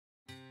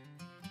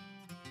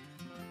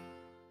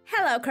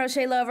Hello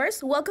crochet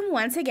lovers, welcome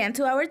once again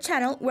to our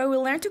channel where we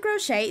learn to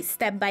crochet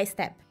step by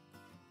step.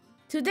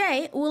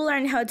 Today we'll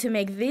learn how to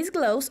make these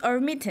gloves or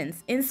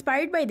mittens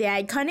inspired by the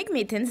iconic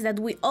mittens that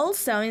we all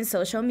saw in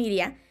social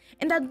media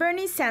and that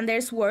Bernie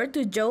Sanders wore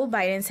to Joe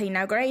Biden's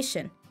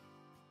inauguration.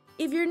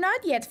 If you're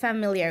not yet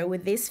familiar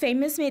with these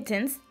famous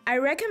mittens, I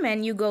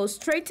recommend you go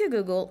straight to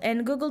Google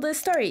and Google the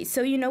story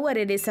so you know what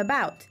it is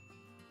about.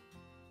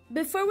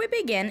 Before we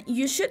begin,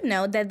 you should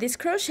know that this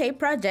crochet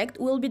project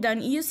will be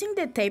done using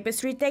the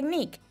tapestry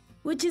technique,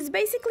 which is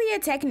basically a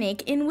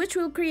technique in which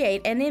we'll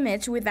create an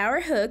image with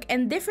our hook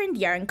and different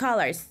yarn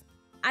colors.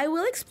 I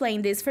will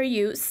explain this for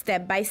you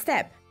step by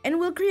step, and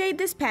we'll create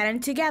this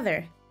pattern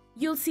together.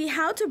 You'll see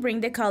how to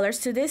bring the colors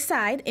to this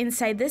side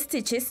inside the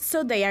stitches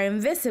so they are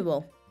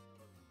invisible.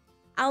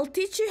 I'll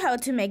teach you how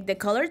to make the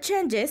color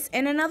changes,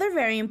 and another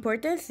very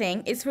important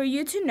thing is for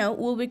you to know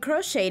we'll be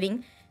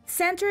crocheting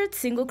centered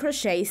single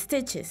crochet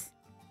stitches.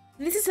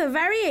 This is a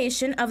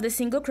variation of the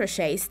single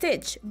crochet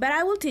stitch, but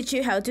I will teach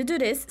you how to do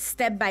this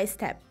step by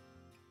step.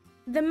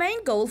 The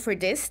main goal for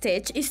this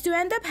stitch is to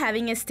end up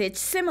having a stitch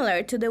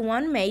similar to the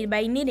one made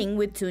by knitting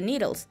with 2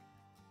 needles,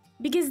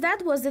 because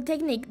that was the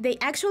technique they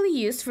actually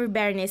used for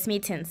Bernie's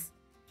mittens.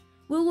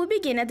 We will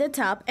begin at the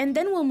top and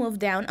then we'll move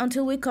down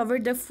until we cover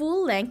the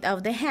full length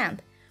of the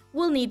hand.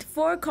 We'll need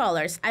 4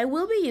 colors. I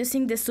will be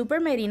using the Super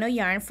Merino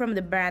yarn from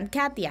the brand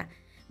Katia.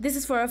 This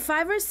is for a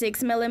 5 or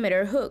 6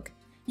 mm hook.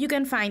 You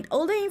can find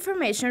all the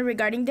information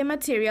regarding the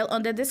material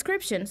on the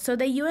description so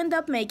that you end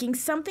up making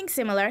something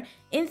similar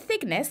in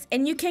thickness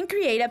and you can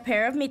create a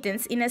pair of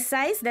mittens in a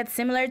size that's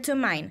similar to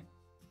mine.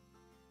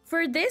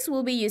 For this,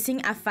 we'll be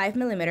using a 5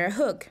 mm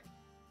hook.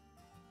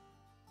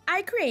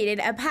 I created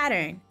a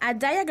pattern, a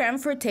diagram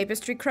for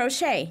tapestry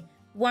crochet,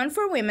 one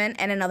for women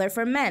and another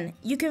for men.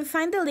 You can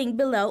find the link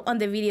below on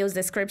the video's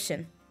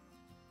description.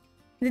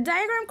 The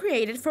diagram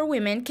created for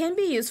women can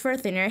be used for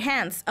thinner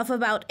hands of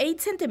about 8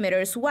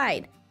 cm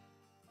wide,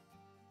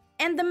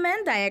 and the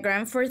men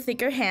diagram for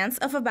thicker hands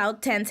of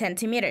about 10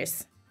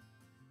 cm.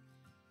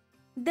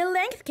 The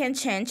length can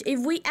change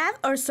if we add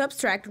or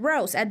subtract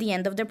rows at the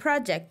end of the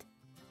project.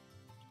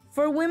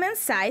 For women's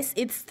size,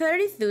 it's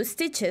 32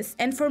 stitches,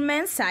 and for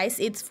men's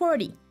size, it's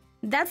 40.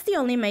 That's the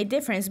only main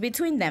difference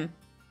between them.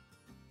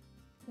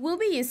 We'll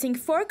be using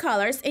 4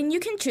 colors and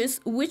you can choose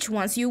which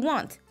ones you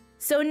want.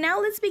 So now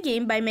let's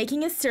begin by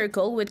making a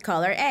circle with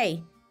color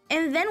A,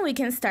 and then we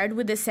can start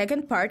with the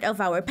second part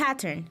of our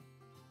pattern.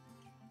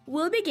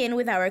 We'll begin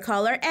with our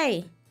color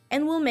A,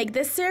 and we'll make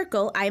the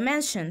circle I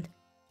mentioned.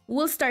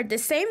 We'll start the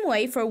same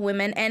way for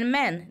women and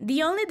men.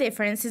 The only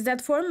difference is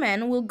that for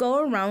men we'll go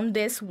around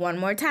this one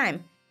more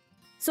time.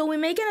 So we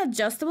make an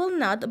adjustable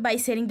knot by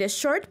setting the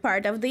short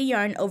part of the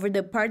yarn over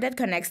the part that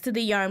connects to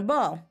the yarn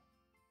ball.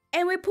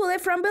 And we pull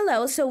it from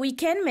below so we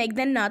can make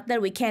the knot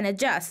that we can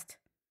adjust.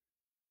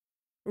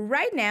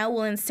 Right now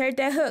we'll insert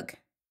the hook.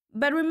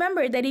 But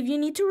remember that if you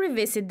need to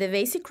revisit the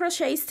basic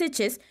crochet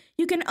stitches,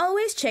 you can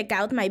always check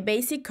out my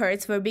basic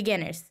curves for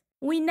beginners.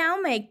 We now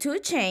make 2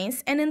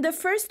 chains, and in the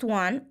first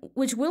one,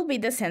 which will be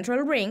the central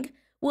ring,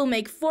 we'll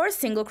make 4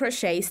 single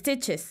crochet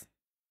stitches.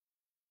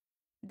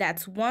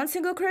 That's 1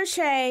 single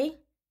crochet,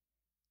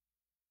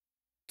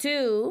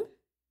 2,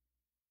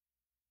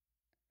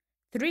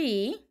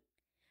 3,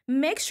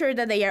 make sure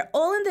that they are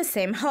all in the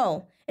same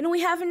hole, and we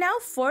have now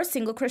 4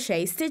 single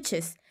crochet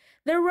stitches.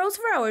 The rows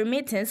for our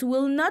mittens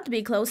will not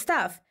be closed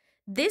off.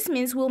 This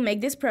means we'll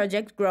make this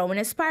project grow in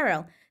a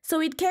spiral,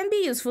 so it can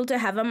be useful to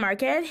have a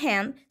marker at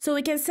hand so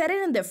we can set it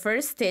in the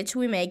first stitch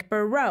we make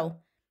per row.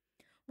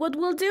 What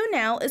we'll do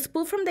now is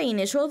pull from the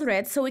initial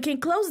thread so we can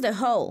close the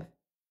hole.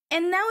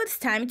 And now it's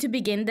time to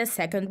begin the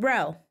second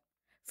row.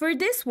 For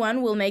this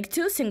one, we'll make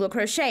 2 single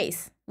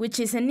crochets, which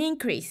is an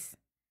increase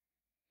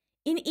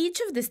in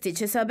each of the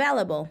stitches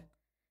available.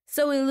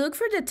 So we look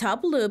for the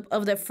top loop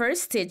of the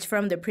first stitch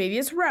from the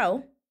previous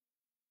row,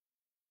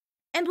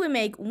 and we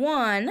make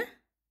 1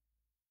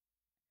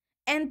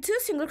 and 2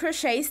 single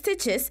crochet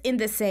stitches in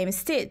the same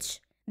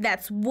stitch.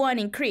 That's 1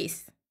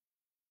 increase.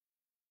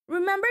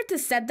 Remember to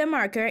set the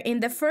marker in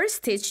the first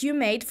stitch you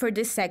made for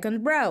the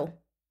second row.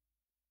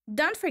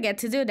 Don't forget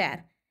to do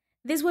that.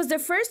 This was the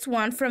first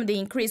one from the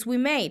increase we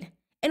made,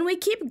 and we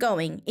keep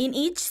going. In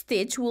each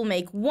stitch we'll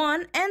make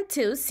 1 and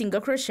 2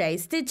 single crochet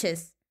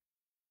stitches.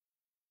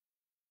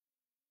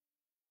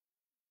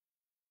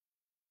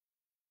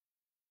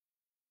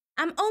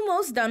 I'm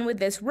almost done with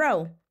this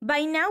row.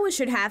 By now we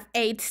should have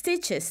 8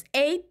 stitches,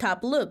 8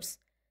 top loops.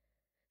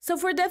 So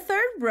for the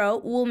third row,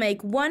 we'll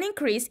make 1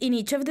 increase in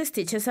each of the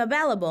stitches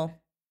available,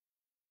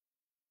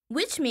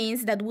 which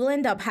means that we'll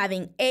end up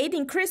having 8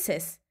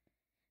 increases.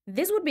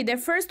 This would be the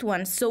first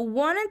one, so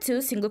 1 and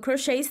 2 single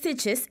crochet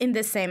stitches in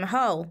the same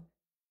hole.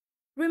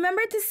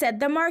 Remember to set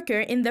the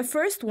marker in the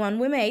first one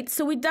we made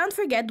so we don't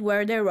forget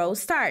where the row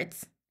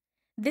starts.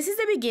 This is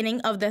the beginning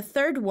of the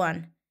third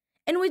one.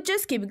 And we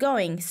just keep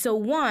going, so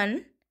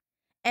 1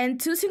 and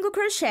 2 single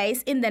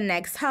crochets in the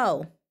next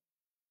hole.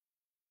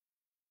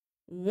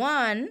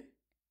 1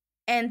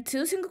 and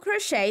 2 single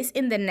crochets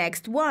in the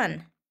next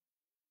one.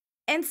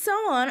 And so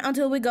on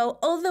until we go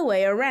all the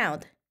way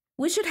around.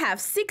 we should have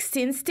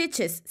 16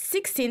 stitches,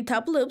 16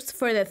 top loops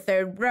for the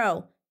third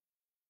row.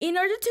 In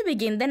order to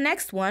begin the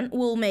next one,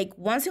 we'll make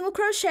 1 single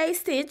crochet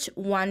stitch,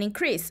 1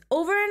 increase,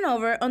 over and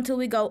over until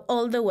we go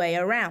all the way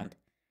around.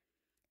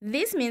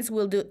 This means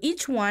we'll do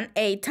each one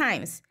 8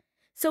 times.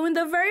 So in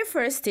the very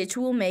first stitch,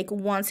 we'll make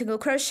 1 single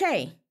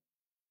crochet.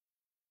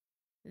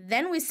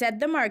 Then we set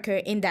the marker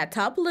in that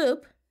top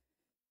loop.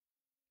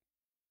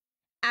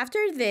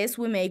 After this,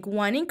 we make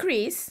 1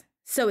 increase,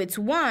 so it's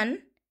 1,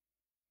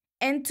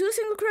 and 2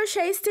 single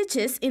crochet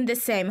stitches in the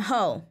same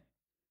hole.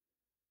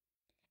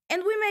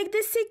 And we make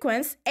this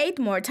sequence 8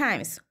 more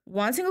times,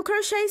 1 single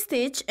crochet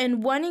stitch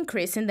and 1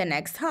 increase in the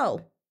next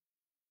hole.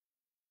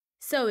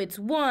 So it's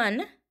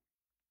 1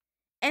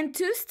 and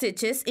 2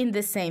 stitches in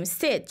the same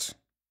stitch.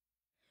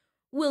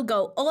 We'll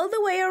go all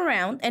the way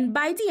around, and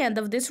by the end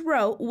of this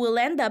row, we'll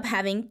end up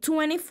having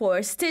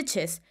 24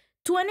 stitches,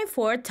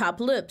 24 top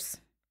loops.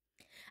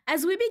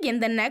 As we begin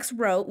the next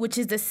row, which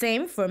is the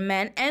same for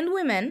men and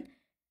women,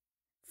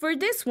 for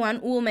this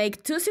one, we'll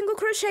make 2 single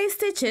crochet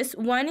stitches,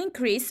 1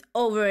 increase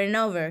over and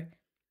over.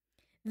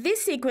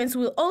 This sequence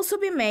will also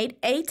be made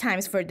 8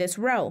 times for this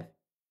row.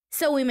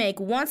 So we make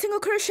 1 single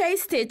crochet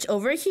stitch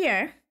over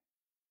here.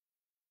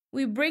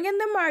 We bring in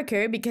the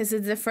marker because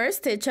it's the first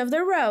stitch of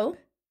the row,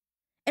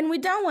 and we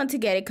don't want to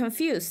get it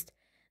confused.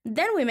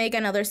 Then we make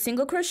another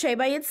single crochet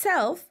by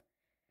itself.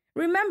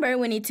 Remember,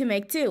 we need to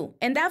make 2,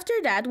 and after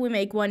that we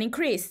make 1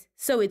 increase.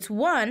 So it's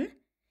 1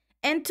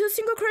 and 2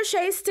 single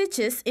crochet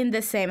stitches in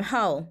the same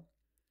hole.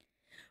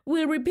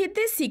 We'll repeat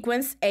this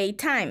sequence 8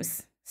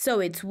 times. So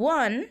it's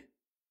 1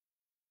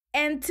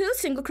 and 2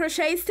 single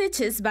crochet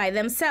stitches by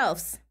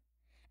themselves.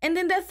 And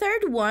in the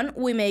third one,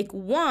 we make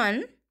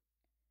 1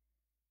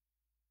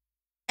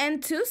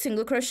 and 2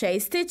 single crochet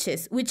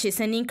stitches, which is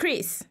an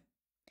increase.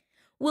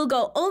 We'll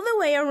go all the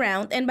way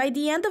around, and by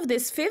the end of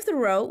this fifth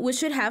row, we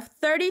should have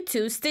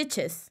 32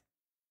 stitches.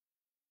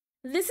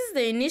 This is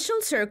the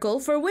initial circle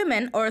for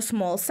women or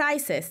small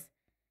sizes.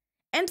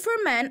 And for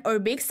men or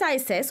big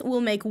sizes,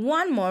 we'll make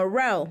 1 more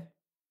row.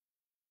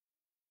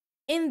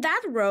 In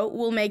that row,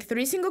 we'll make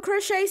 3 single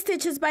crochet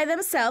stitches by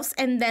themselves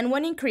and then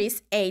 1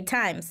 increase 8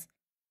 times.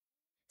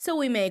 So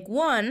we make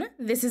 1,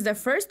 this is the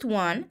first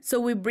one,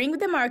 so we bring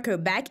the marker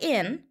back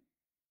in,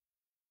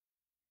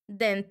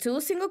 then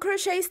 2 single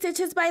crochet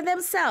stitches by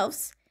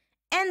themselves,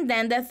 and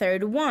then the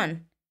third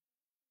one.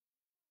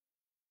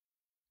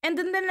 And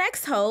in the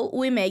next hole,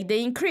 we make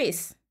the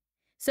increase.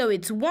 So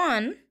it's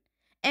 1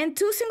 and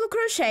 2 single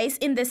crochets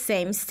in the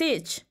same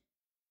stitch.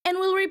 And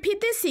we'll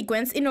repeat this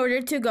sequence in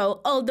order to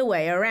go all the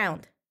way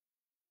around.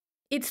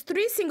 It's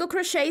 3 single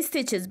crochet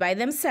stitches by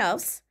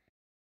themselves,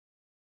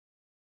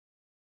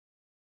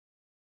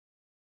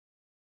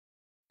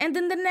 and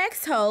in the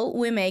next hole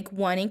we make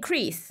 1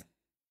 increase,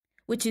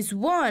 which is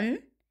 1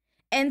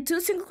 and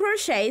 2 single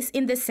crochets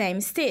in the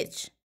same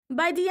stitch.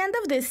 By the end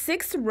of this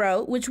sixth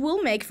row, which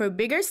we'll make for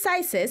bigger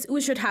sizes,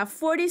 we should have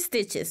 40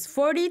 stitches,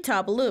 40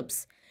 top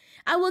loops.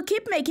 I will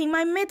keep making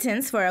my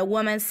mittens for a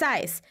woman's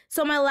size,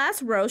 so my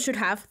last row should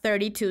have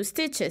 32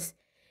 stitches.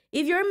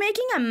 If you're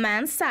making a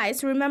man's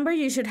size, remember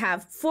you should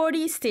have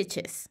 40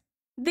 stitches.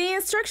 The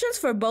instructions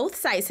for both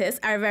sizes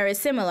are very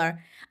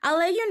similar. I'll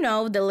let you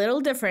know the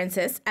little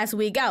differences as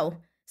we go.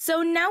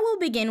 So now we'll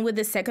begin with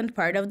the second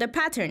part of the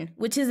pattern,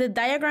 which is the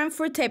diagram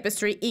for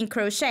tapestry in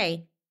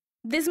crochet.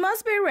 This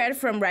must be read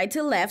from right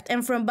to left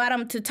and from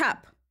bottom to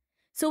top.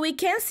 So we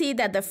can see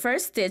that the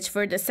first stitch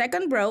for the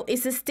second row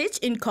is a stitch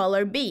in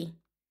color B.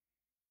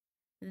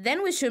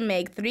 Then we should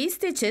make 3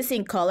 stitches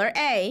in color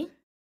A,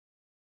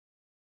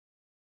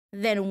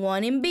 then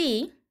 1 in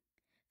B,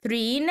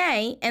 3 in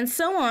A, and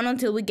so on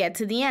until we get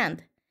to the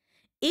end.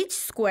 Each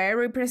square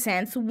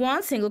represents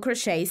 1 single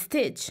crochet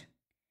stitch.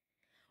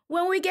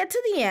 When we get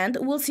to the end,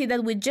 we'll see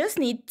that we just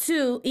need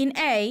 2 in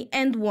A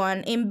and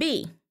 1 in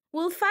B.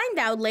 We'll find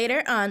out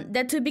later on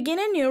that to begin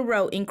a new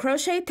row in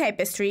crochet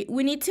tapestry,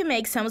 we need to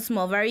make some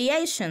small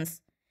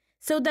variations,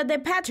 so that the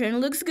pattern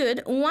looks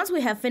good once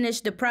we have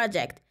finished the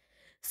project.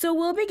 So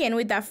we'll begin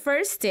with our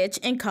first stitch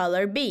in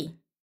color B.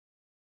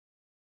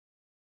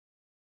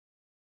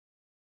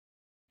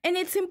 And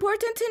it's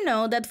important to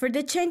know that for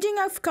the changing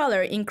of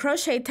color in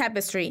crochet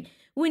tapestry,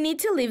 we need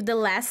to leave the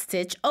last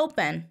stitch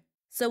open.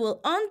 So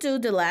we'll undo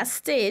the last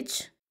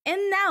stitch,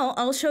 and now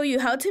I'll show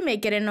you how to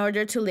make it in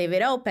order to leave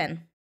it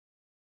open.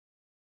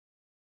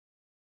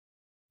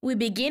 We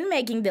begin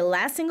making the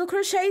last single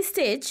crochet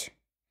stitch,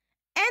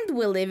 and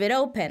we'll leave it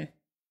open.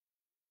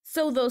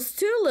 So those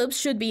 2 loops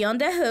should be on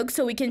the hook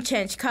so we can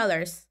change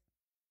colors.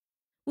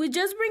 We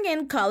just bring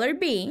in color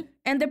B,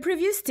 and the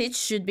previous stitch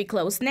should be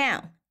closed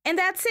now. And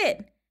that's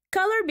it!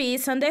 Color B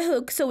is on the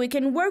hook so we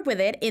can work with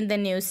it in the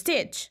new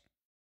stitch.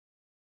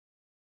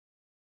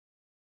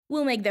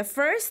 We'll make the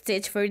first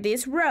stitch for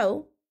this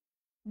row.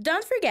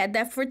 Don't forget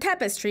that for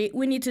tapestry,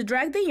 we need to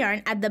drag the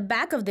yarn at the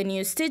back of the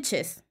new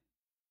stitches.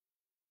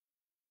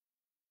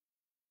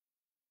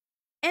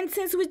 And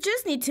since we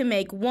just need to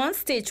make 1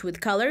 stitch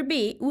with color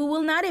B, we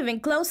will not even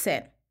close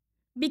it.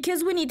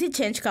 Because we need to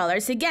change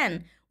colors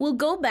again, we'll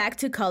go back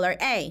to color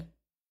A.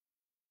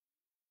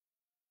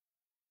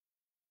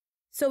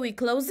 So we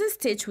close the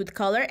stitch with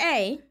color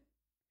A,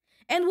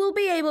 and we'll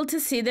be able to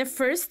see the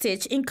first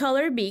stitch in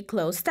color B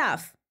closed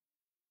off.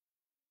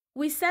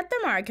 We set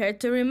the marker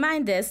to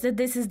remind us that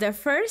this is the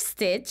first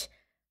stitch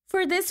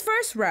for this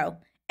first row,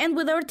 and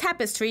with our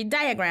tapestry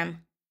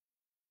diagram.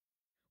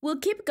 We'll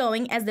keep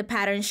going as the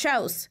pattern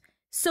shows,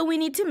 so we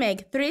need to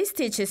make 3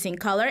 stitches in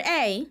color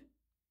A.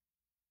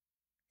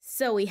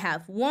 So we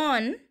have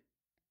 1.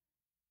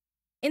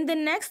 In the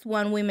next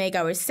one we make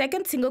our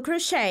second single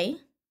crochet,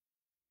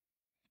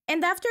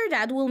 and after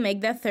that we'll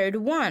make the third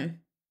one,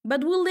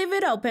 but we'll leave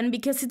it open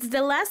because it's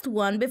the last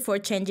one before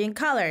changing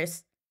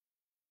colors.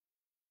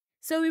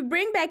 So we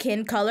bring back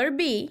in color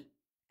B.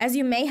 As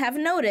you may have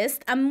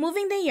noticed, I'm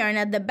moving the yarn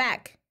at the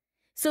back,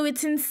 so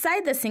it's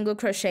inside the single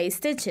crochet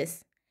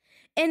stitches.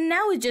 And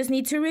now we just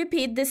need to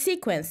repeat the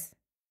sequence.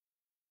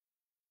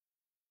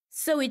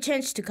 So we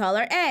change to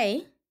color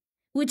A,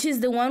 which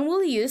is the one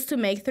we'll use to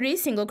make 3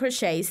 single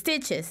crochet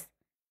stitches.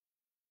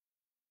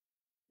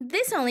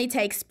 This only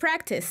takes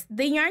practice.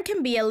 The yarn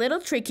can be a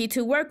little tricky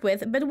to work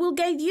with, but we'll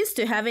get used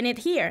to having it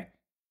here.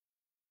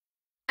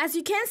 As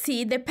you can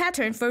see, the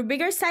pattern for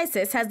bigger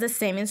sizes has the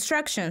same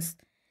instructions.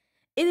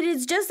 It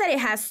is just that it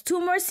has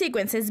 2 more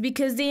sequences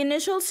because the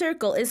initial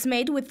circle is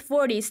made with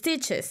 40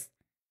 stitches.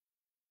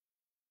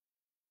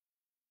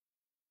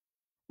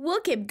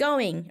 We'll keep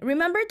going.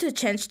 Remember to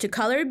change to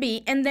color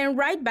B and then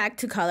right back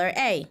to color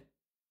A.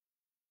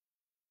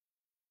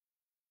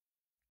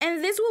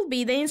 And this will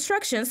be the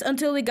instructions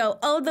until we go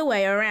all the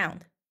way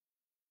around.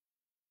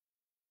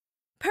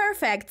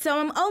 Perfect, so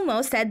I'm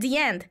almost at the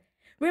end.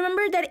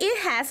 Remember that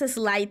it has a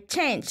slight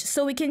change,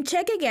 so we can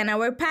check again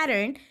our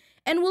pattern,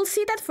 and we'll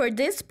see that for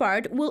this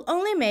part we'll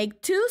only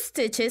make 2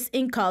 stitches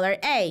in color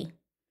A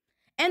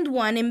and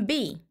 1 in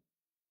B.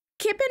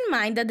 Keep in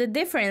mind that the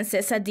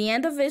differences at the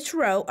end of each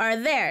row are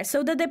there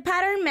so that the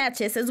pattern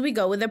matches as we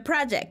go with the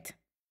project.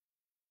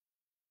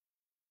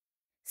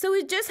 So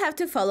we just have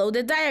to follow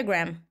the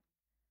diagram.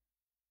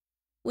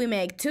 We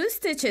make 2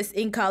 stitches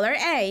in color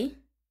A,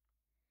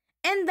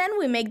 and then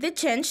we make the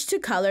change to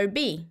color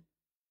B.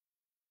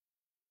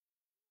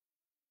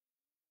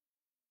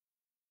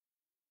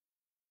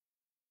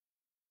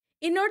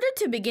 In order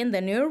to begin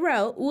the new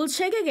row, we'll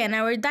check again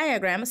our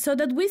diagram so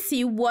that we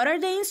see what are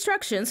the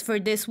instructions for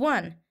this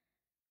one.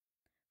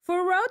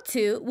 For row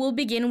 2, we'll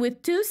begin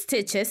with 2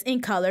 stitches in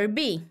color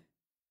B,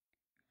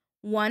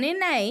 1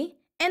 in A,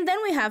 and then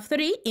we have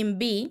 3 in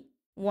B,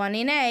 1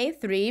 in A,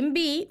 3 in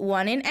B,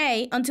 1 in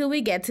A until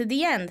we get to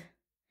the end.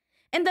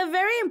 And the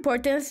very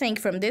important thing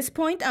from this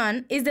point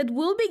on is that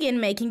we'll begin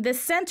making the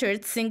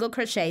centered single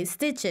crochet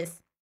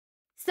stitches.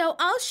 So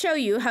I'll show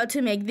you how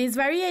to make this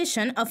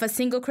variation of a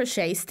single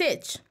crochet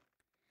stitch.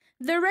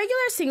 The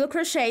regular single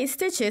crochet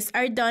stitches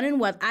are done in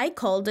what I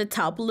call the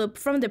top loop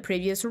from the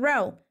previous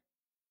row.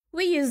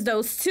 We use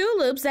those 2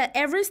 loops that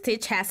every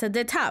stitch has at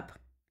the top.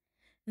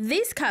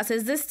 This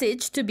causes the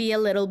stitch to be a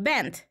little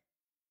bent.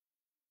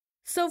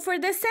 So for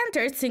the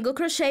centered single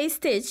crochet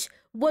stitch,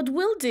 what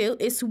we'll do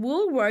is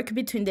we'll work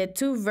between the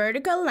 2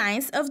 vertical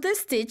lines of the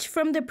stitch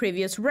from the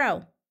previous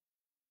row.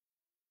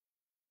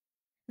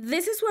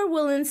 This is where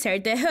we'll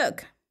insert the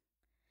hook.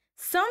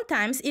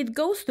 Sometimes it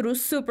goes through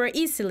super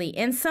easily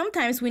and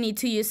sometimes we need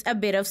to use a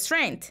bit of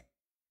strength.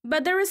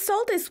 But the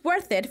result is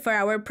worth it for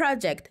our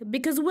project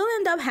because we'll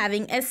end up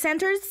having a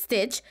centered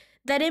stitch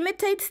that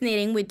imitates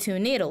knitting with 2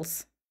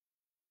 needles.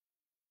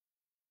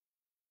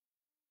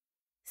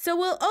 So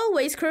we'll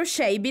always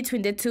crochet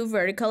between the 2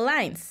 vertical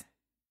lines.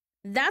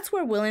 That's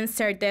where we'll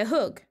insert the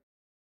hook.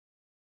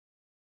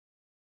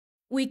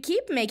 We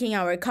keep making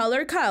our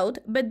color code,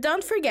 but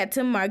don't forget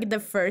to mark the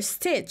first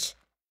stitch.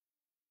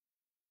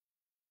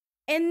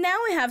 And now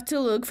we have to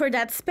look for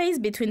that space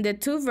between the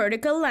 2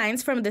 vertical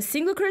lines from the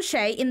single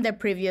crochet in the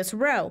previous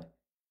row.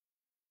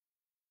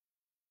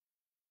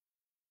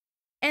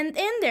 And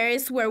in there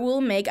is where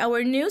we'll make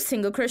our new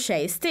single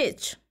crochet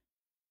stitch.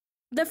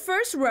 The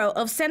first row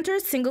of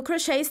centered single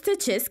crochet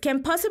stitches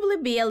can possibly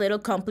be a little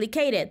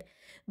complicated,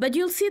 but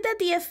you'll see that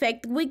the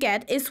effect we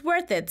get is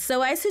worth it,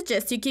 so I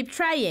suggest you keep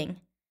trying.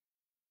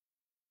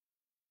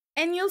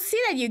 And you'll see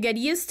that you get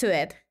used to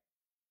it.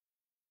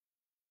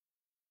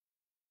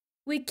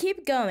 We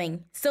keep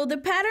going, so the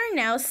pattern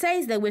now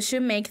says that we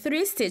should make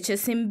 3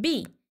 stitches in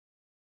B.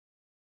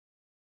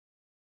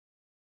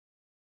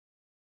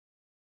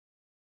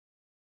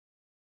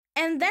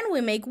 And then we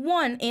make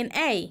 1 in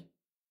A.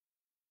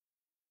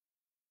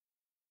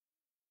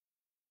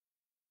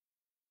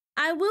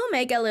 I will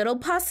make a little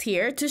pause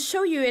here to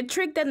show you a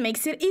trick that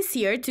makes it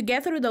easier to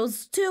get through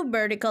those 2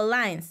 vertical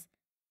lines.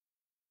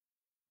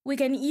 We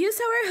can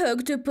use our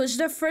hook to push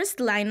the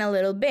first line a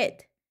little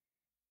bit,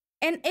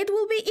 and it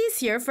will be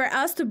easier for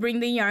us to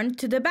bring the yarn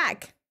to the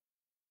back.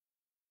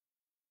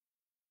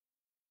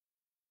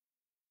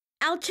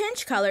 I'll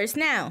change colors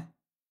now.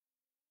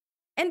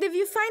 And if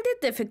you find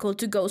it difficult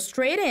to go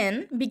straight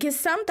in, because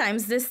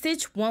sometimes the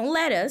stitch won't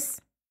let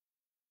us,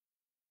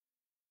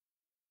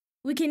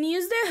 we can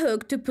use the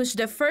hook to push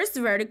the first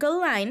vertical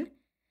line,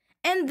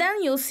 and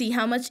then you'll see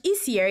how much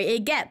easier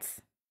it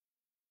gets.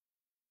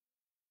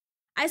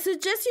 I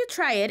suggest you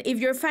try it if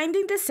you're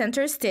finding the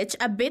center stitch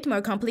a bit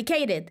more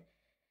complicated.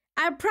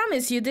 I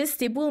promise you this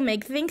tip will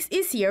make things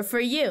easier for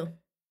you.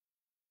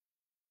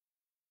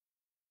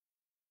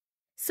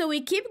 So we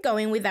keep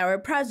going with our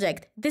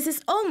project. This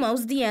is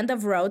almost the end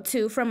of row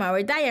 2 from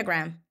our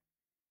diagram.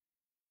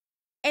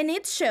 And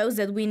it shows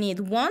that we need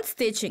 1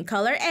 stitch in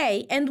color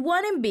A and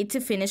 1 in B to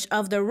finish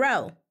off the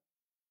row.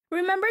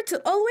 Remember to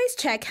always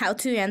check how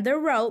to end the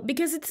row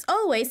because it's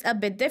always a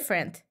bit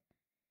different.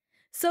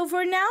 So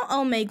for now,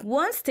 I'll make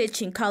 1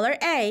 stitch in color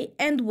A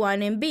and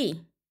 1 in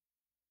B.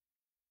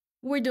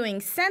 We're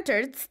doing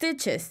centered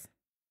stitches.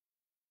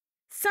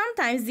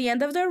 Sometimes the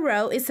end of the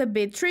row is a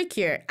bit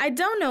trickier. I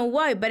don't know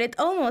why, but it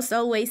almost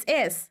always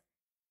is.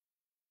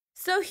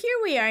 So here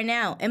we are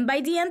now, and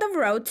by the end of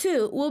row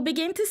 2, we'll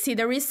begin to see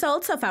the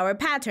results of our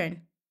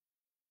pattern.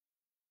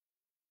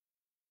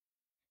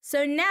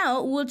 So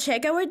now we'll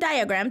check our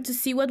diagram to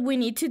see what we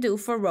need to do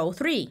for row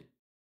 3.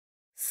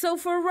 So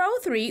for row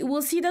 3,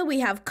 we'll see that we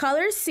have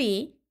color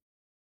C,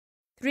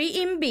 3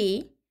 in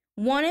B,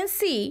 1 in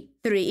C,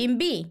 3 in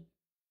B.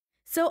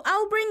 So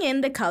I'll bring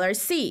in the color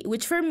C,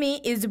 which for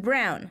me is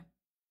brown.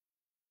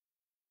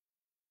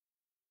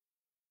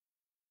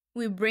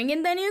 We bring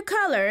in the new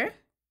color.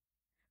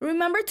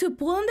 Remember to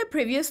pull on the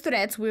previous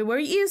threads we were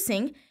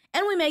using,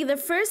 and we make the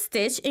first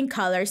stitch in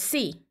color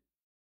C.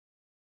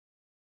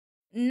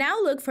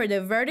 Now look for the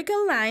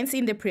vertical lines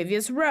in the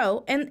previous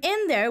row, and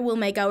in there we'll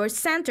make our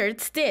centered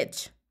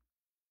stitch.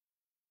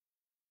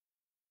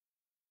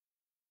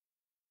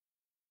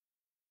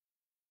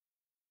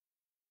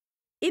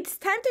 It's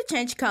time to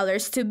change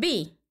colors to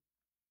B.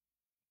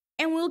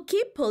 And we'll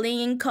keep pulling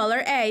in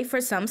color A for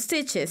some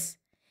stitches.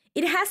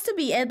 It has to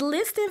be at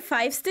least in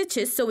 5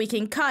 stitches so we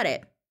can cut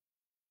it.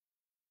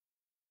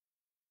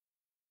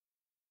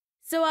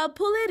 So I'll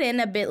pull it in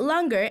a bit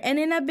longer, and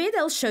in a bit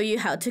I'll show you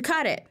how to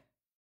cut it.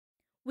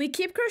 We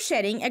keep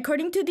crocheting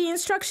according to the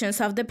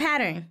instructions of the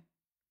pattern.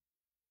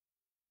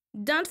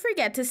 Don't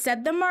forget to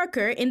set the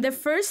marker in the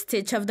first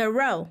stitch of the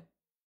row.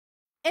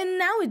 And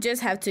now we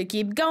just have to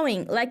keep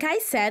going. Like I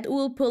said,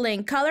 we'll pull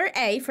in color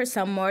A for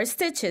some more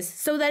stitches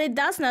so that it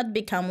does not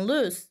become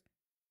loose.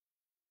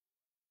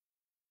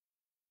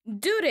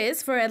 Do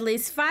this for at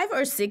least 5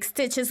 or 6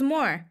 stitches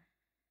more.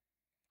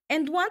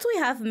 And once we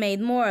have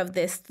made more of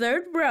this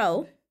third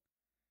row,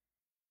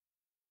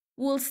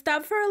 we'll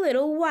stop for a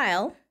little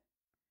while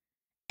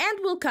and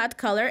we'll cut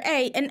color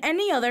A and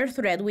any other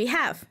thread we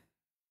have.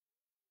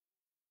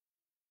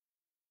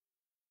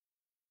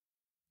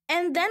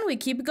 And then we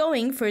keep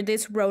going for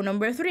this row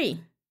number 3.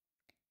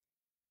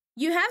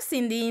 You have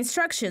seen the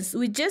instructions,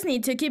 we just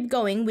need to keep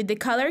going with the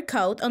color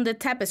code on the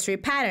tapestry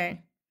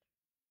pattern.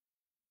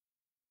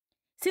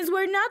 Since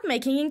we're not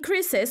making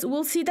increases,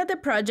 we'll see that the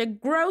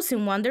project grows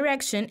in one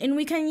direction and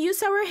we can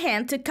use our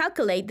hand to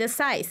calculate the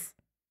size.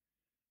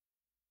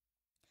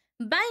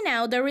 By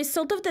now, the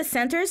result of the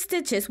center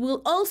stitches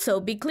will also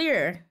be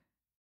clearer.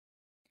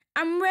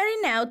 I'm ready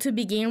now to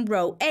begin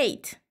row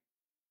 8.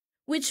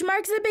 Which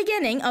marks the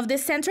beginning of the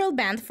central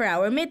band for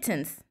our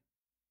mittens.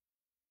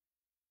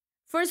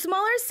 For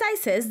smaller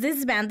sizes,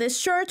 this band is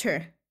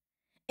shorter.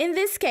 In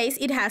this case,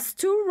 it has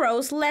 2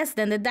 rows less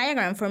than the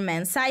diagram for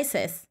men's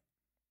sizes.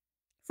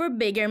 For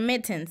bigger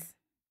mittens.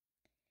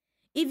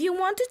 If you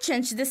want to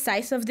change the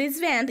size of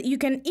this band, you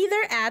can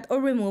either add or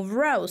remove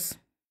rows.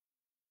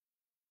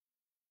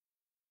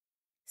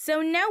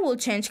 So now we'll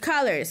change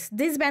colors.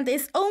 This band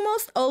is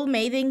almost all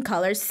made in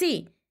color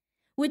C,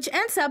 which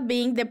ends up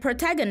being the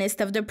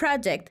protagonist of the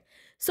project,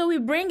 so we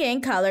bring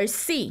in color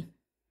C.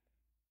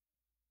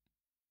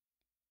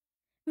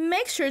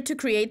 Make sure to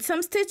create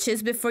some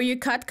stitches before you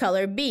cut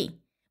color B,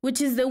 which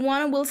is the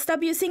one we'll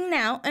stop using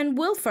now and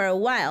will for a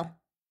while.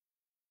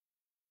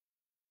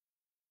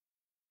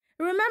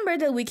 Remember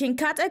that we can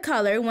cut a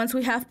color once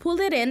we have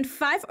pulled it in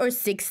 5 or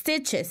 6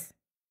 stitches.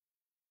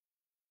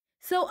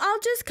 So I'll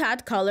just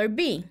cut color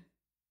B.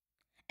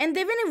 And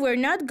even if we're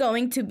not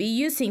going to be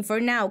using for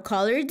now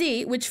color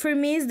D, which for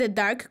me is the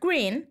dark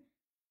green,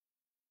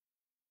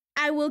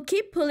 I will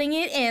keep pulling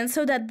it in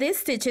so that these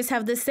stitches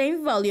have the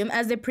same volume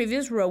as the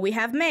previous row we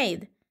have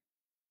made.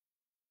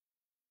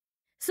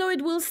 So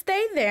it will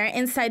stay there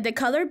inside the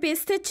color B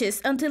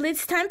stitches until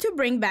it's time to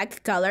bring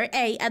back color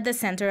A at the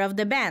center of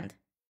the band.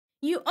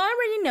 You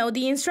already know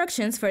the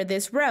instructions for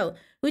this row,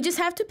 we just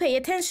have to pay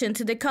attention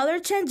to the color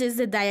changes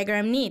the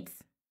diagram needs.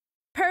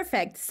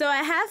 Perfect, so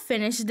I have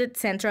finished the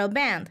central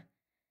band.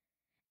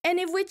 And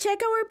if we check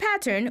our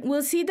pattern,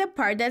 we'll see the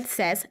part that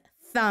says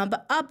thumb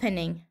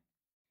opening.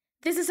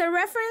 This is a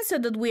reference so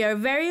that we are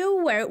very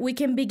aware we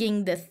can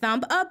begin the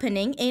thumb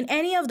opening in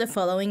any of the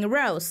following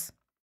rows.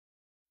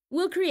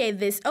 We'll create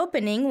this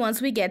opening once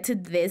we get to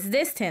this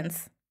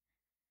distance.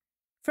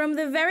 From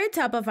the very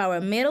top of our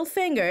middle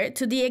finger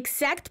to the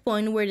exact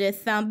point where the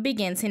thumb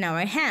begins in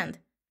our hand.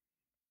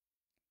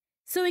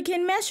 So we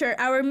can measure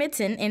our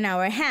mitten in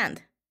our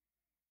hand.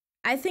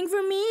 I think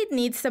for me it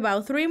needs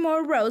about 3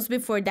 more rows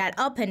before that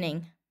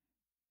opening.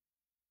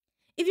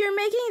 If you're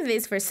making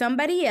this for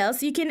somebody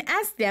else, you can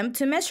ask them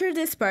to measure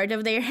this part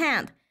of their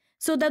hand,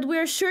 so that we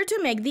are sure to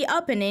make the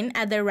opening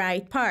at the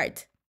right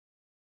part.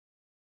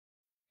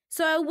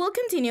 So I will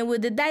continue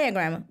with the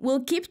diagram.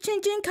 We'll keep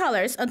changing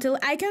colors until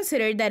I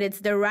consider that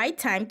it's the right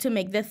time to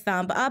make the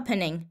thumb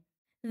opening.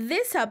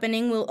 This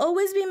opening will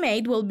always be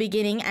made while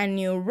beginning a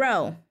new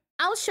row.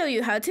 I'll show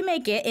you how to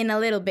make it in a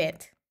little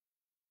bit.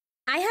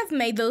 I have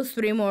made those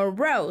 3 more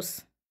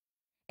rows.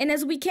 And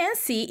as we can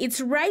see,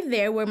 it's right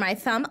there where my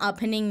thumb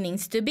opening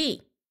needs to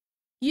be.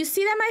 You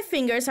see that my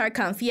fingers are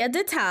comfy at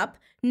the top,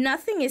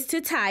 nothing is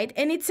too tight,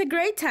 and it's a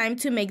great time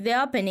to make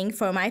the opening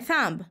for my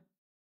thumb.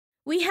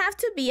 We have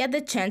to be at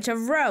the change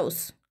of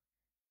rows.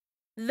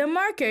 The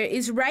marker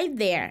is right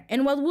there,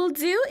 and what we'll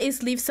do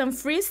is leave some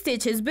free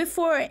stitches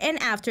before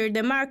and after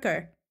the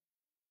marker.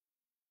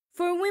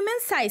 For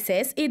women's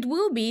sizes, it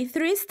will be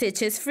 3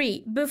 stitches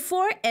free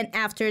before and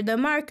after the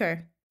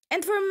marker.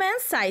 And for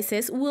men's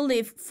sizes, we'll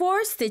leave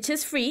 4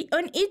 stitches free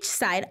on each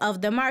side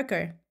of the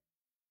marker.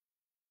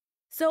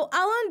 So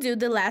I'll undo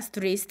the last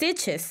 3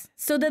 stitches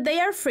so that they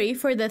are free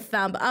for the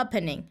thumb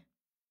opening.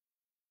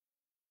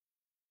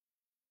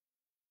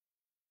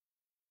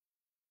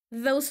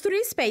 Those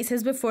 3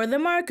 spaces before the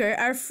marker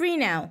are free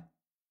now.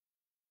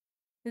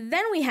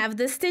 Then we have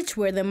the stitch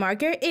where the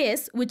marker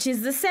is, which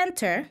is the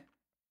center,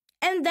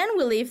 and then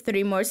we leave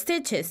 3 more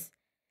stitches.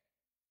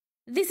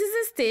 This is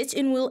the stitch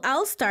in which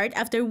I'll start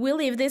after we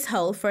leave this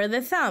hole for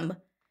the thumb.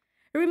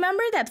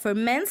 Remember that for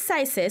men's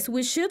sizes,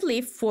 we should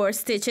leave 4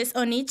 stitches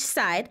on each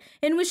side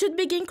and we should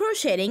begin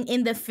crocheting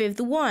in the 5th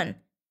one.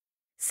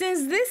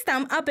 Since this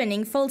thumb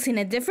opening falls in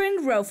a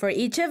different row for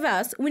each of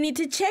us, we need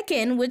to check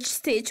in which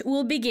stitch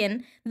will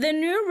begin the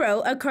new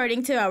row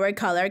according to our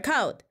color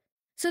code,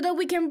 so that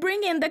we can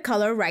bring in the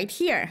color right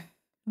here,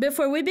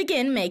 before we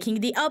begin making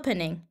the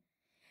opening.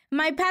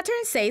 My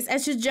pattern says I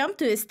should jump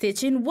to a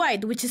stitch in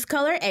white, which is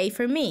color A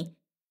for me.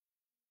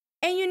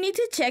 And you need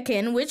to check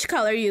in which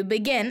color you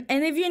begin,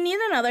 and if you need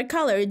another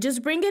color,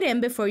 just bring it in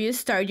before you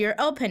start your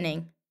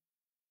opening.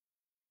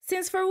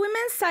 Since for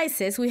women's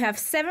sizes we have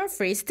 7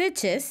 free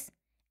stitches,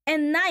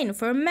 and 9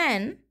 for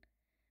men,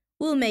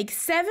 we'll make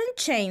 7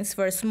 chains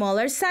for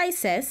smaller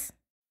sizes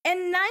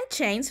and 9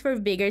 chains for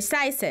bigger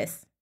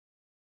sizes.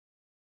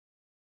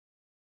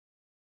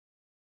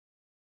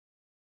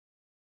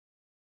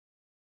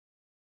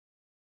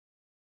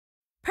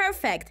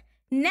 Perfect!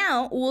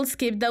 Now we'll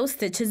skip those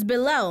stitches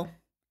below.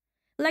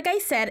 Like I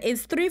said,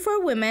 it's 3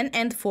 for women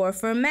and 4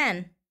 for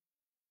men.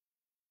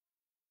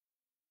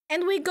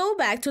 And we go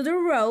back to the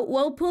row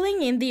while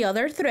pulling in the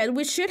other thread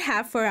we should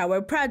have for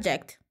our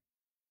project.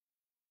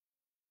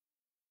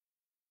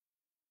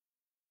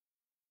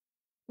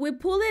 We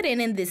pull it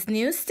in this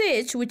new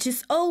stitch, which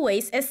is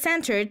always a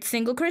centered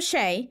single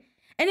crochet,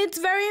 and it's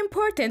very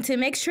important to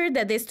make sure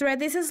that this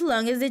thread is as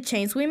long as the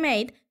chains we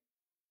made,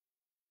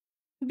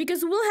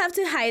 because we'll have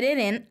to hide it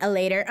in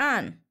later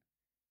on.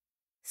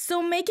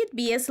 So make it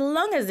be as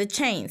long as the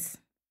chains.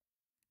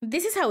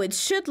 This is how it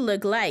should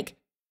look like.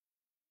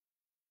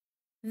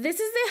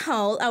 This is the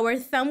hole our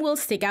thumb will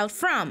stick out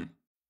from.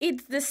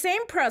 It's the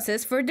same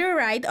process for the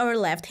right or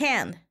left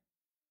hand.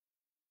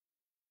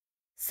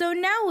 So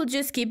now we'll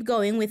just keep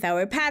going with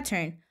our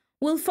pattern.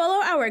 We'll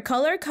follow our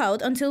color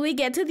code until we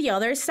get to the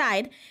other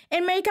side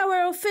and make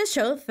our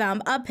official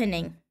thumb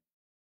opening.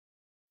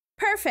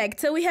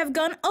 Perfect, so we have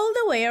gone all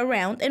the way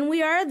around and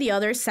we are at the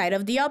other side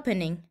of the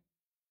opening.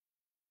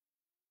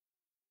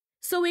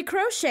 So we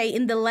crochet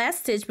in the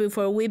last stitch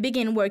before we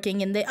begin working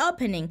in the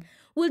opening.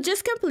 We'll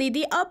just complete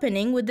the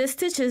opening with the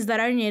stitches that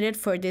are needed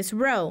for this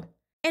row,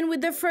 and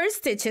with the first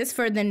stitches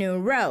for the new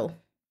row.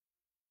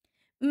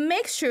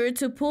 Make sure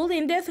to pull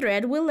in the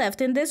thread we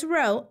left in this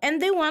row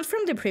and the one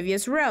from the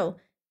previous row.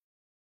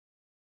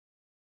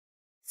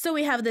 So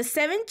we have the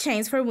 7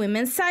 chains for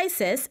women's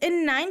sizes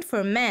and 9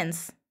 for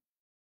men's.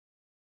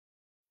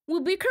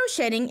 We'll be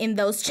crocheting in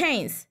those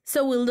chains,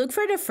 so we'll look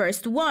for the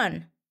first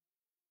one.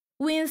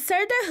 We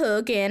insert the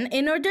hook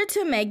in order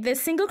to make the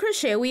single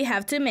crochet we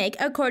have to make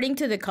according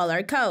to the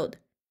color code.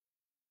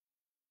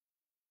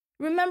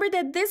 Remember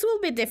that this will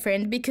be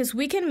different because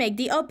we can make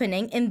the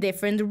opening in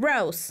different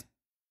rows.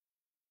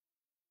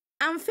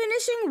 I'm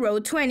finishing row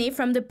 20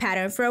 from the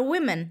pattern for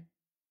women.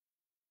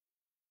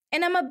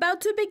 And I'm about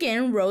to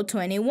begin row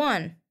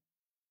 21.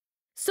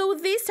 So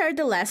these are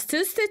the last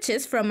 2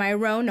 stitches from my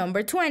row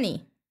number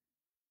 20.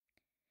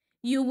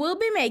 You will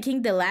be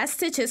making the last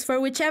stitches for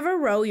whichever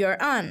row you're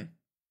on.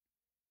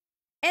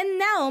 And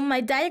now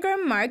my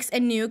diagram marks a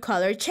new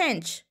color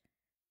change.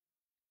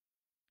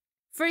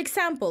 For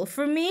example,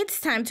 for me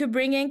it's time to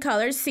bring in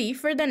color C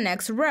for the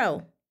next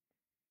row.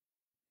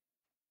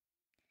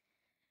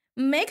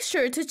 Make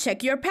sure to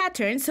check your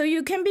pattern so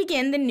you can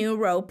begin the new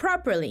row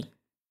properly.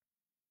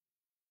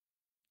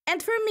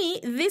 And for me,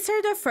 these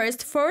are the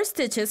first 4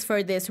 stitches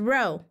for this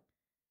row.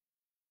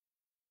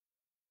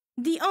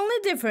 The only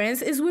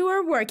difference is we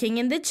were working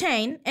in the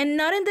chain and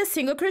not in the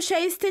single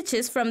crochet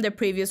stitches from the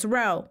previous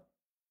row.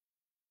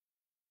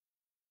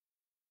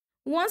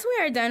 Once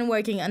we are done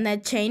working on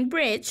that chain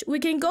bridge, we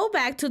can go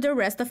back to the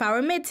rest of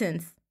our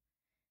mittens,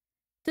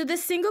 to the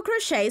single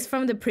crochets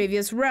from the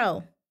previous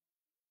row.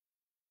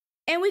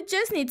 And we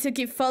just need to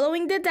keep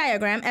following the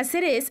diagram as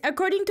it is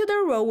according to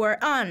the row we're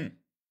on.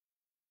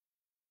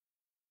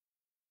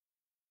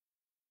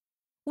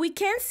 We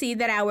can see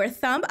that our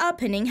thumb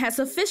opening has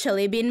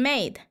officially been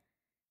made.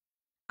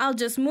 I'll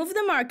just move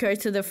the marker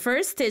to the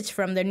first stitch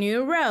from the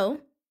new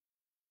row.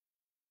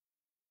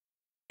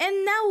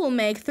 And now we'll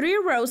make 3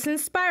 rows in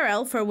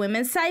spiral for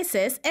women's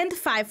sizes and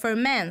 5 for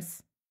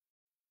men's.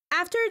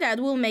 After that,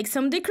 we'll make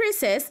some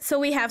decreases so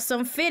we have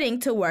some fitting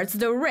towards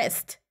the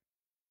wrist.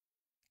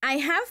 I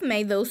have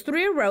made those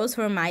 3 rows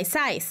for my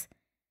size.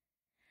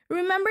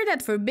 Remember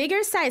that for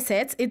bigger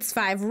sizes, it's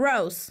 5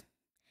 rows.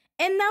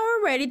 And now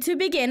we're ready to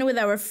begin with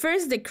our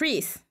first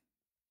decrease.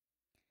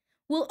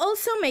 We'll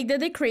also make the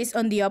decrease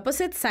on the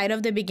opposite side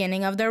of the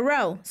beginning of the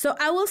row, so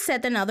I will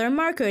set another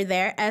marker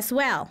there as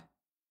well.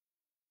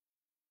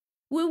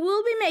 We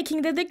will be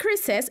making the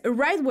decreases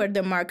right where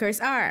the markers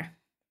are.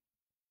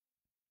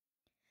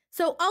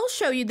 So I'll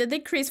show you the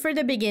decrease for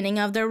the beginning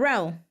of the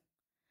row.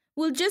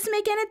 We'll just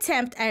make an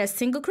attempt at a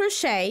single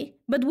crochet,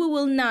 but we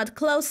will not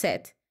close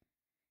it.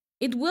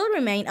 It will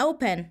remain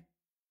open.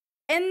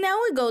 And now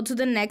we go to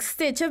the next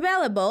stitch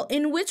available,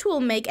 in which we'll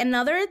make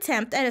another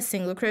attempt at a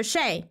single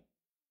crochet.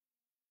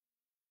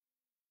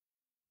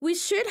 We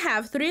should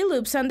have 3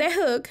 loops on the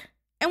hook,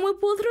 and we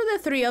pull through the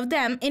 3 of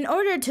them in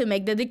order to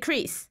make the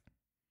decrease.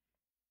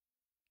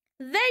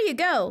 There you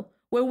go!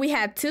 Where we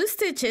had 2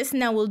 stitches,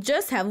 now we'll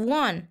just have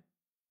 1.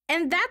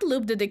 And that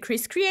loop the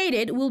decrease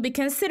created will be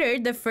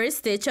considered the first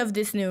stitch of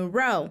this new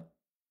row.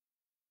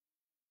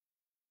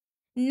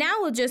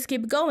 Now we'll just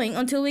keep going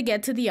until we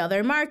get to the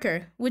other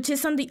marker, which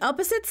is on the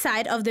opposite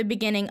side of the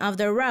beginning of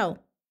the row.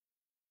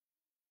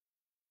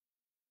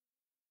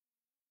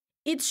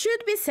 It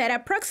should be set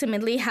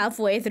approximately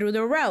halfway through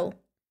the row.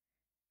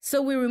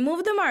 So we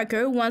remove the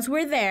marker once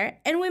we're there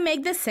and we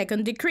make the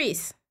second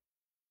decrease.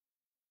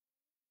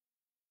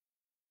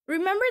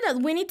 Remember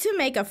that we need to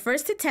make a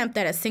first attempt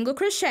at a single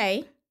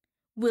crochet.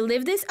 We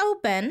leave this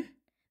open,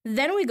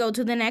 then we go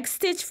to the next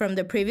stitch from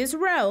the previous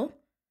row.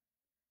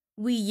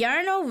 We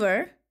yarn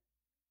over,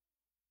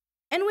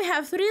 and we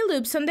have 3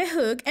 loops on the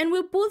hook and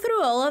we pull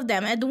through all of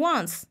them at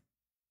once.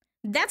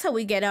 That's how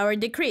we get our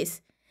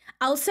decrease.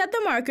 I'll set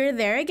the marker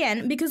there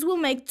again because we'll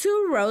make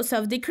 2 rows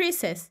of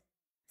decreases.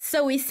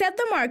 So we set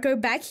the marker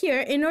back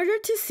here in order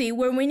to see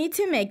where we need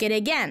to make it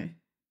again.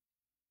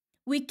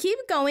 We keep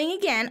going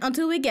again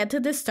until we get to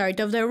the start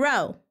of the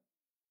row.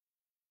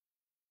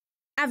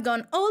 I've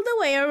gone all the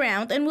way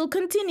around and we'll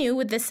continue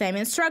with the same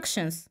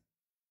instructions.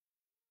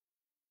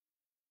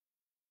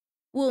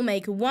 We'll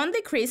make 1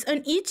 decrease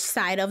on each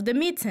side of the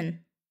mitten.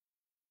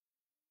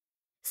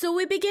 So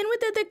we begin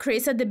with the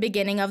decrease at the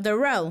beginning of the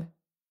row.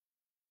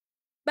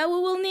 But we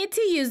will need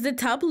to use the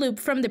top loop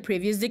from the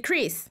previous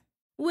decrease.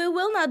 We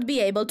will not be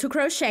able to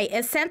crochet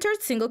a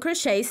centered single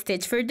crochet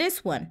stitch for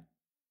this one.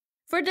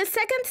 For the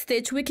second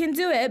stitch we can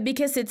do it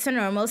because it's a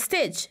normal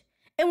stitch,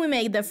 and we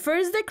make the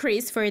first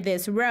decrease for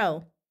this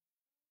row.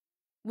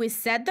 We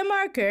set the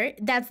marker,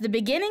 that's the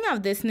beginning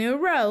of this new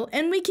row,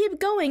 and we keep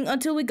going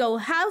until we go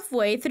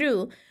halfway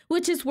through,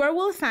 which is where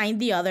we'll find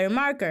the other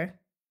marker.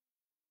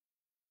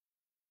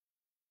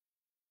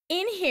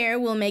 In here,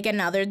 we'll make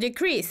another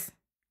decrease.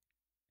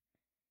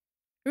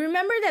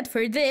 Remember that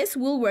for this,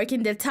 we'll work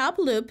in the top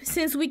loop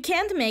since we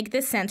can't make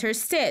the center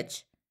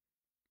stitch.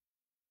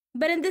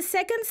 But in the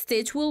second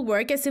stitch, we'll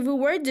work as if we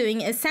were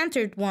doing a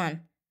centered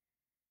one.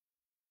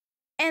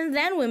 And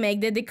then we make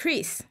the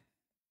decrease.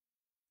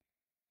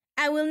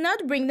 I will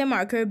not bring the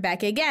marker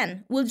back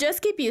again. We'll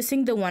just keep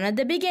using the one at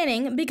the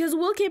beginning because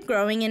we'll keep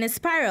growing in a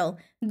spiral.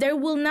 There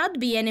will not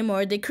be any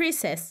more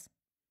decreases.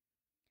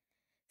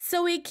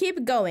 So we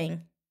keep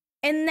going.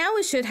 And now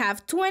we should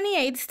have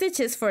 28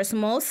 stitches for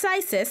small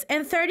sizes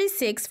and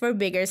 36 for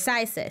bigger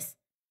sizes.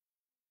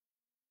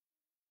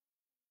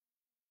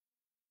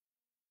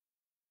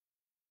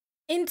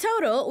 In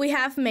total, we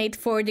have made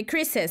 4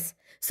 decreases,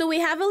 so we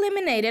have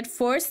eliminated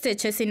 4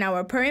 stitches in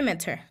our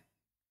perimeter.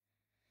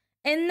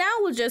 And now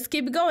we'll just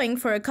keep going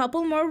for a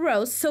couple more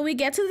rows so we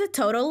get to the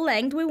total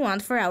length we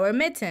want for our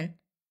mitten.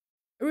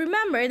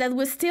 Remember that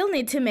we still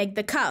need to make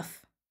the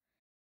cuff.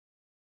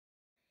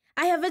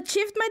 I have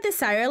achieved my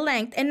desired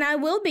length and I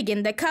will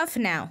begin the cuff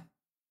now.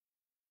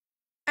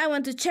 I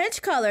want to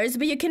change colors,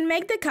 but you can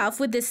make the cuff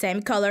with the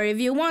same color if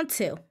you want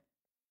to.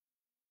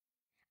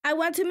 I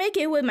want to make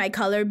it with my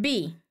color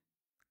B.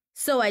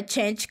 So I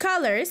change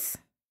colors.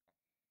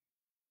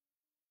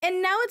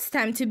 And now it's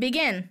time to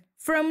begin.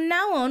 From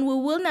now on, we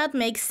will not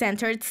make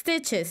centered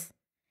stitches.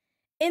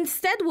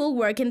 Instead, we'll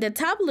work in the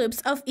top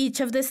loops of each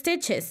of the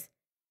stitches.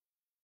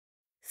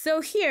 So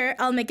here,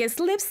 I'll make a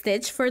slip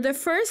stitch for the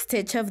first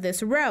stitch of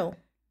this row.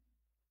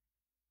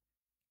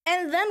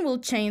 And then we'll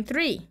chain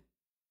 3.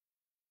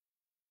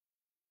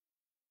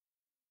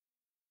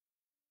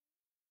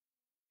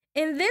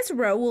 In this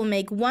row, we'll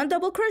make 1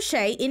 double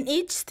crochet in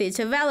each stitch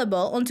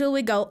available until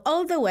we go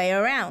all the way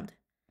around.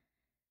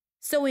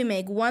 So we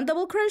make 1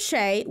 double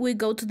crochet, we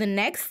go to the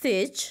next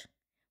stitch,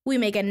 we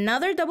make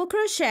another double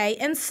crochet,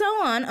 and so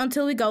on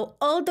until we go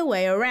all the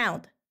way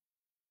around.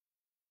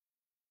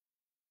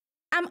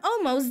 I'm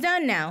almost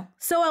done now,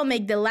 so I'll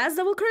make the last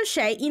double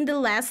crochet in the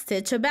last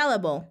stitch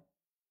available.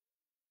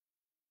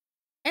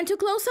 And to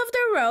close off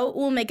the row,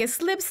 we'll make a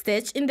slip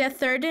stitch in the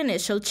third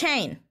initial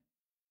chain.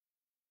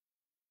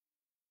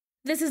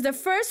 This is the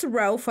first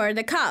row for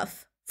the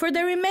cuff. For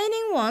the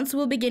remaining ones,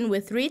 we'll begin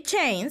with 3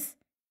 chains,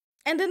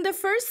 and in the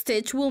first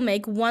stitch, we'll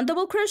make 1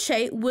 double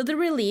crochet with the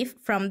relief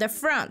from the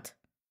front.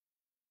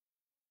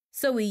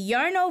 So we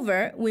yarn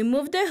over, we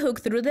move the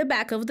hook through the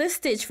back of the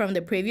stitch from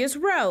the previous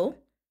row.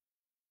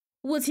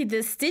 We'll see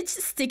the stitch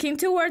sticking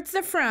towards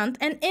the front,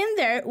 and in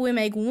there we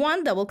make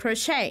 1 double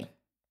crochet.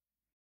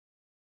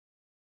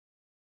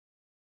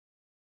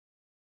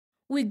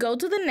 We go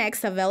to the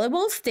next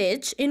available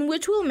stitch, in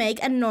which we'll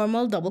make a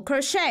normal double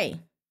crochet.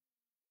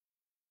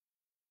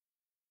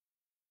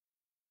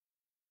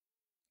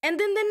 And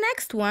in the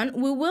next one,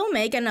 we will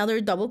make another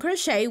double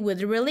crochet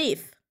with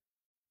relief.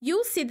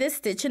 You'll see the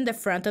stitch in the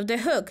front of the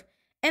hook,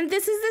 and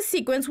this is the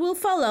sequence we'll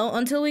follow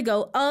until we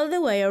go all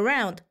the way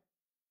around,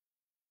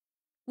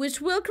 which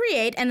will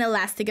create an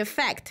elastic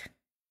effect.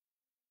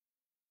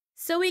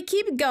 So we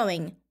keep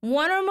going,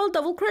 1 normal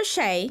double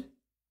crochet,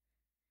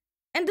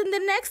 and in the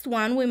next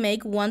one we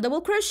make 1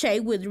 double crochet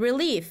with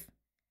relief,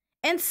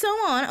 and so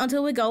on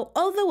until we go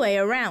all the way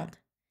around.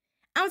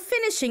 I'm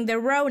finishing the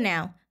row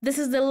now. This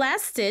is the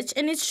last stitch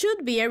and it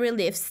should be a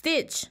relief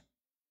stitch.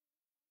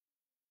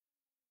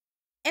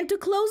 And to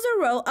close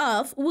the row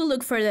off, we'll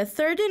look for the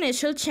third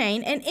initial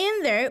chain, and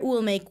in there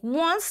we'll make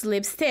 1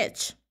 slip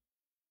stitch.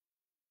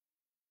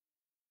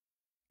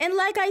 And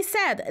like I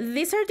said,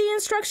 these are the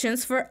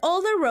instructions for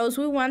all the rows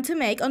we want to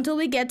make until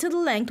we get to the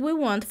length we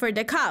want for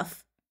the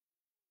cuff.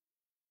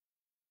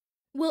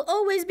 We'll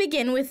always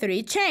begin with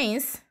 3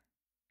 chains,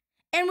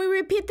 and we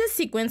repeat the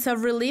sequence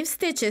of relief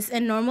stitches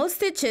and normal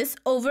stitches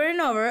over and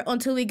over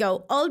until we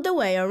go all the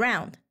way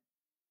around.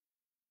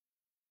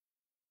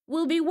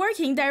 We'll be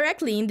working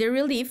directly in the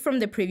relief from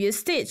the previous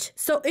stitch,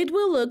 so it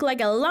will look like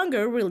a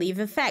longer relief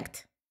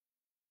effect.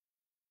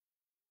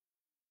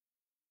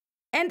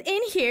 And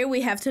in here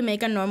we have to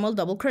make a normal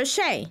double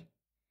crochet.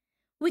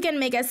 We can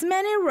make as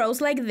many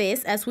rows like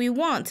this as we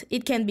want.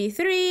 It can be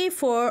 3,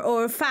 4,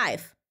 or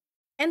 5.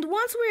 And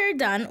once we are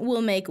done,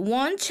 we'll make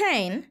 1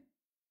 chain,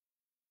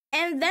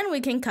 and then we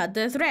can cut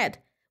the thread,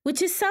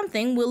 which is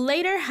something we'll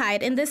later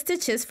hide in the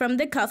stitches from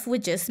the cuff we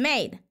just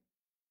made.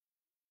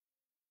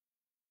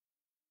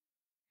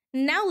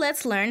 Now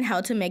let's learn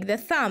how to make the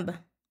thumb.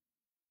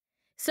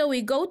 So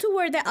we go to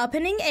where the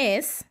opening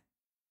is,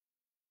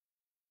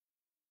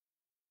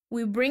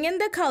 we bring in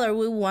the color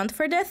we want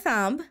for the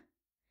thumb,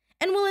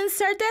 and we'll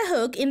insert the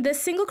hook in the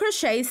single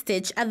crochet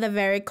stitch at the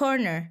very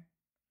corner.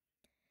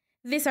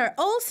 These are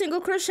all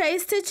single crochet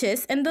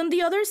stitches, and on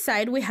the other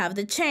side we have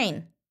the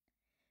chain.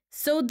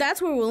 So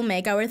that's where we'll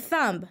make our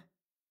thumb.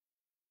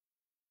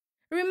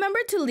 Remember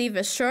to leave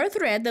a short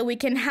thread that we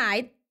can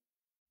hide,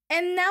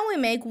 and now we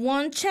make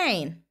 1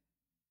 chain.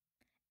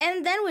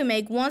 And then we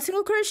make 1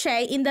 single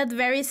crochet in that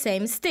very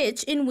same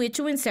stitch in which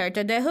we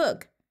inserted the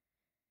hook.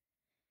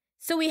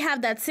 So we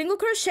have that single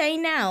crochet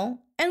now,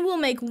 and we'll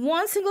make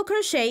 1 single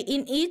crochet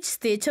in each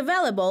stitch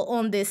available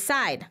on this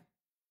side.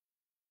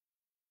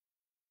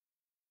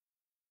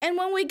 And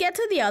when we get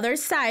to the other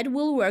side,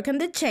 we'll work on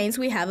the chains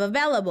we have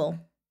available.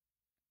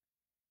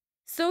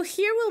 So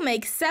here we'll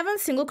make 7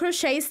 single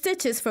crochet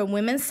stitches for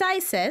women's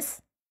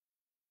sizes,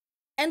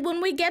 and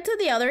when we get to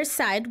the other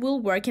side, we'll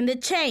work in the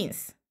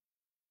chains.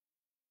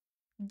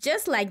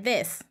 Just like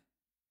this.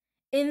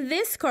 In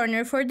this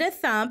corner for the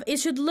thumb, it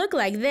should look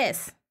like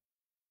this.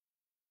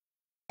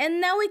 And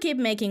now we keep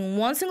making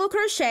 1 single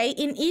crochet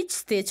in each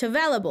stitch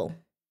available.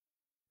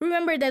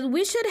 Remember that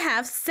we should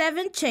have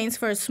 7 chains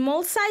for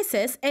small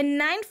sizes and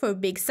 9 for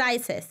big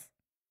sizes.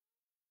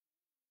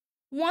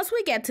 Once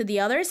we get to the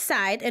other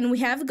side and we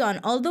have gone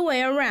all the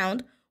way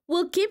around,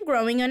 we'll keep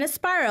growing on a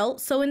spiral,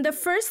 so in the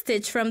first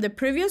stitch from the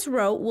previous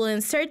row, we'll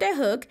insert the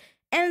hook,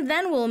 and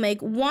then we'll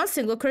make 1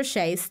 single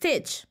crochet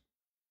stitch.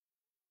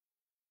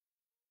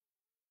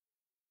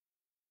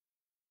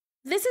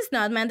 This is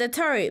not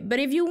mandatory, but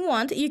if you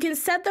want, you can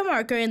set the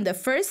marker in the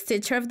first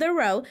stitch of the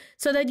row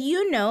so that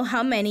you know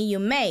how many you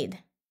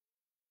made.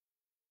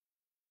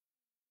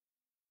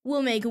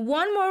 We'll make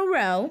 1 more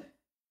row,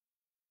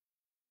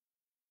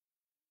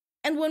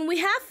 and when we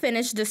have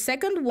finished the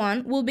second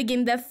one, we'll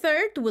begin the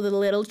third with a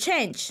little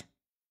change.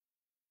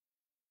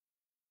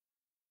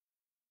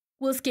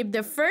 We'll skip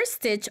the first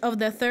stitch of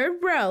the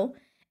third row,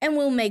 and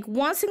we'll make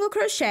 1 single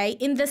crochet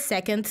in the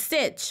second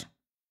stitch.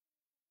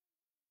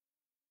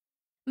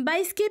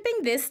 By skipping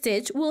this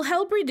stitch, we'll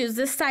help reduce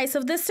the size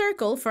of the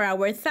circle for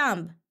our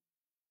thumb.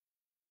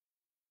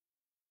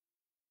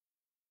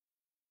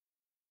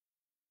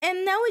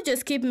 And now we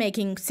just keep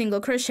making single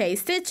crochet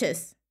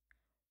stitches,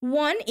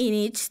 1 in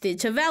each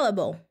stitch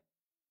available.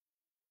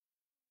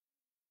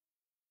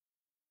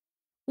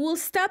 We'll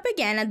stop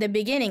again at the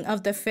beginning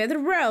of the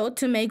 5th row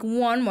to make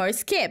 1 more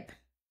skip.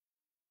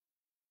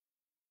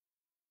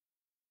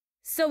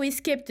 So we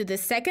skip to the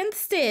second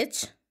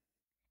stitch,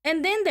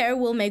 and then there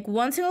we'll make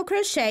 1 single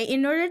crochet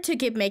in order to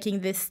keep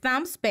making this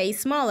thumb space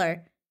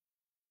smaller.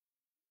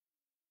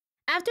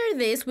 After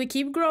this, we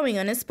keep growing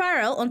on a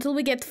spiral until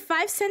we get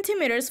 5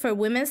 centimeters for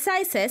women's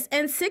sizes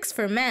and 6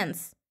 for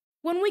men's.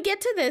 When we get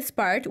to this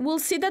part, we'll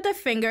see that the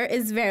finger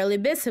is barely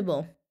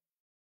visible.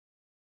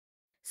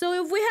 So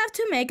if we have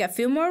to make a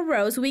few more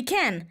rows, we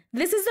can.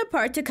 This is the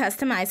part to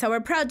customize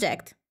our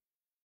project.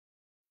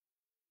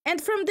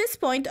 And from this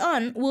point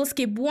on, we'll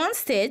skip 1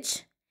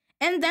 stitch,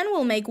 and then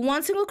we'll make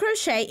 1 single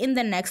crochet in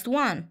the next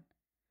one.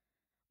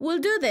 We'll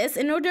do this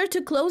in order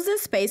to close the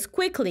space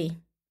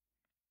quickly.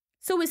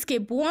 So we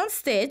skip 1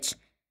 stitch,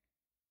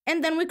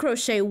 and then we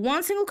crochet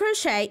 1 single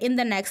crochet in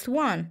the next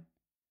one.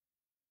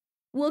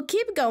 We'll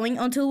keep going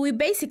until we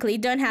basically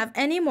don't have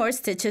any more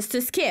stitches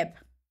to skip.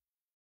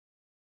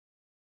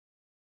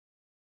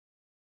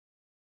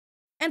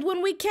 And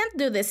when we can't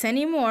do this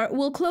anymore,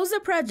 we'll close the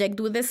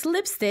project with a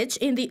slip stitch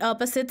in the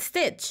opposite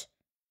stitch.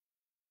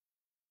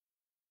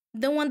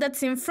 The one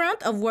that's in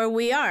front of where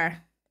we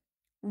are.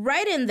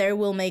 Right in there,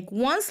 we'll make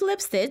 1 slip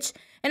stitch,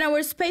 and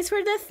our space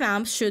for the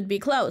thumb should be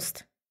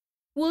closed.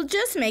 We'll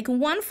just make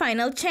 1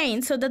 final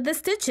chain so that the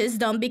stitches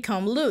don't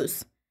become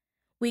loose.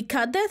 We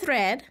cut the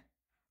thread,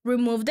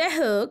 remove the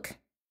hook,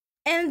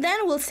 and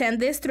then we'll send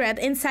this thread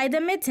inside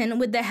the mitten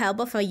with the help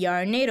of a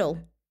yarn needle.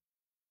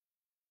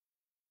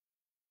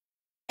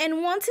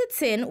 And once it's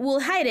in,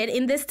 we'll hide it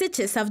in the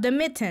stitches of the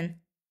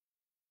mitten.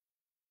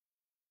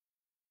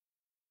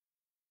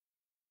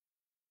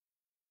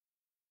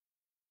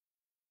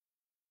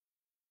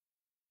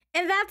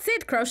 And that's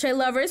it, crochet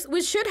lovers!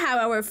 We should have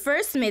our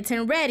first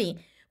mitten ready.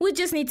 We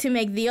just need to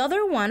make the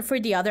other one for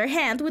the other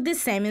hand with the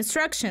same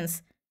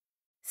instructions.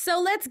 So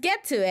let's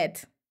get to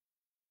it!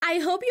 I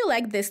hope you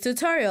liked this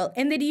tutorial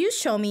and that you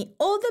show me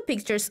all the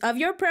pictures of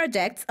your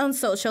projects on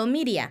social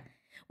media,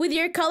 with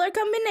your color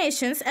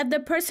combinations and the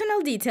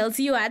personal details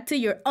you add to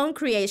your own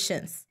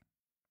creations.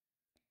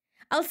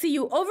 I'll see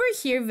you over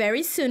here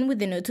very soon with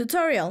the new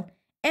tutorial,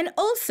 and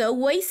also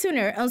way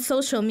sooner on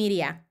social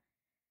media.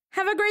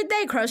 Have a great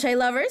day, crochet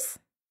lovers!